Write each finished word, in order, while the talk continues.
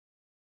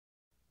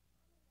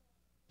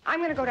I'm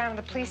going to go down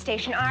to the police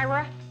station,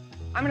 Ira.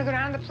 I'm going to go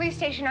down to the police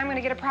station. I'm going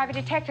to get a private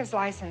detective's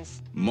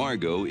license.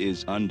 Margo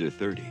is under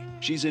 30.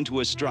 She's into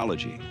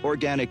astrology,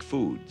 organic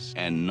foods,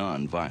 and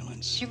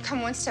non-violence. If you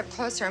come one step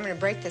closer, I'm going to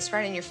break this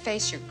right in your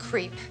face, you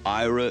creep.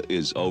 Ira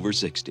is over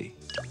 60.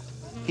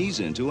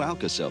 He's into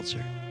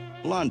Alka-Seltzer,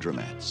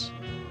 laundromats,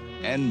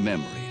 and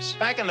memories.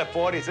 Back in the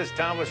 40s, this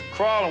town was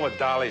crawling with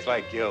dollies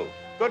like you.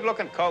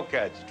 Good-looking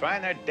cokeheads,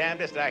 trying their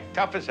damnedest to act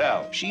tough as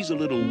hell. She's a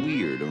little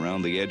weird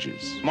around the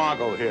edges.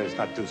 Margo here is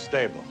not too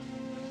stable.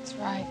 That's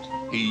right.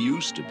 He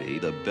used to be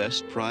the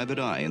best private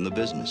eye in the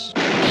business.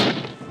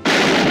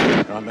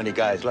 There aren't many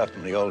guys left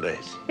from the old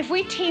days. If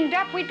we teamed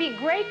up, we'd be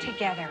great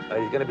together.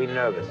 He's gonna be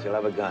nervous. He'll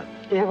have a gun.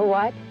 You have a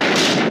what?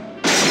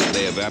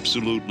 They have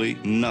absolutely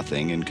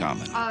nothing in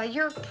common.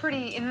 You're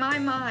pretty, in my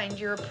mind,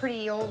 you're a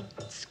pretty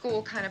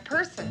old-school kind of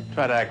person.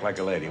 Try to act like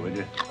a lady, would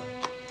you?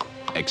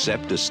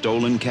 Except a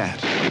stolen cat.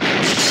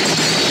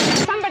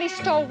 Somebody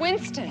stole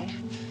Winston.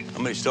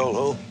 Somebody stole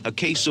who? A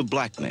case of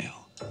blackmail.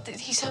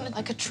 He sounded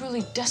like a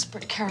truly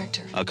desperate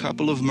character. A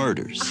couple of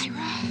murders.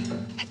 Ira,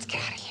 let's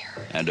get out of here.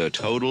 And a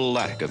total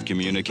lack of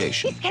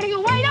communication. He's getting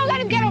away. Don't let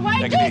him get away.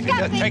 Take it easy.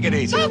 Just take it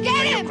easy. Go get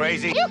Are him. you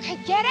crazy? You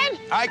could get him.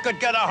 I could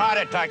get a heart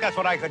attack. That's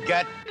what I could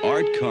get.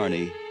 Art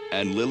Carney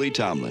and Lily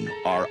Tomlin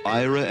are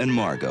Ira and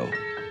Margo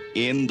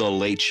in The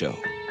Late Show.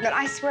 But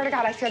I swear to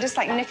God, I feel just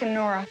like Nick and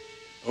Nora.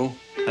 Who?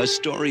 A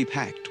story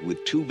packed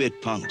with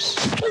two-bit punks,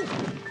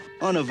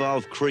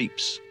 unevolved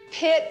creeps,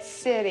 Pit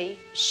City.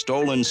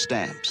 stolen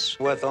stamps,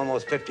 Worth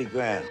almost 50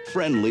 grand.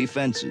 friendly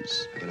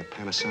fences, I got a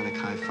Panasonic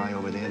Hi-Fi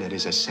over there that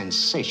is a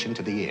sensation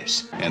to the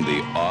ears. and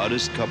the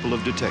oddest couple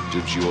of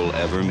detectives you'll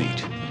ever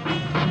meet.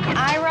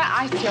 Ira,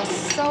 I feel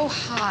so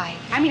high.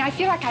 I mean, I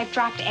feel like I've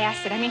dropped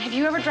acid. I mean, have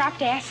you ever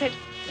dropped acid?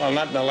 Well,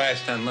 not in the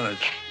last 10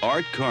 minutes.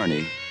 Art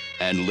Carney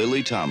and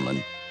Lily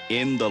Tomlin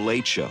in The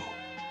Late Show.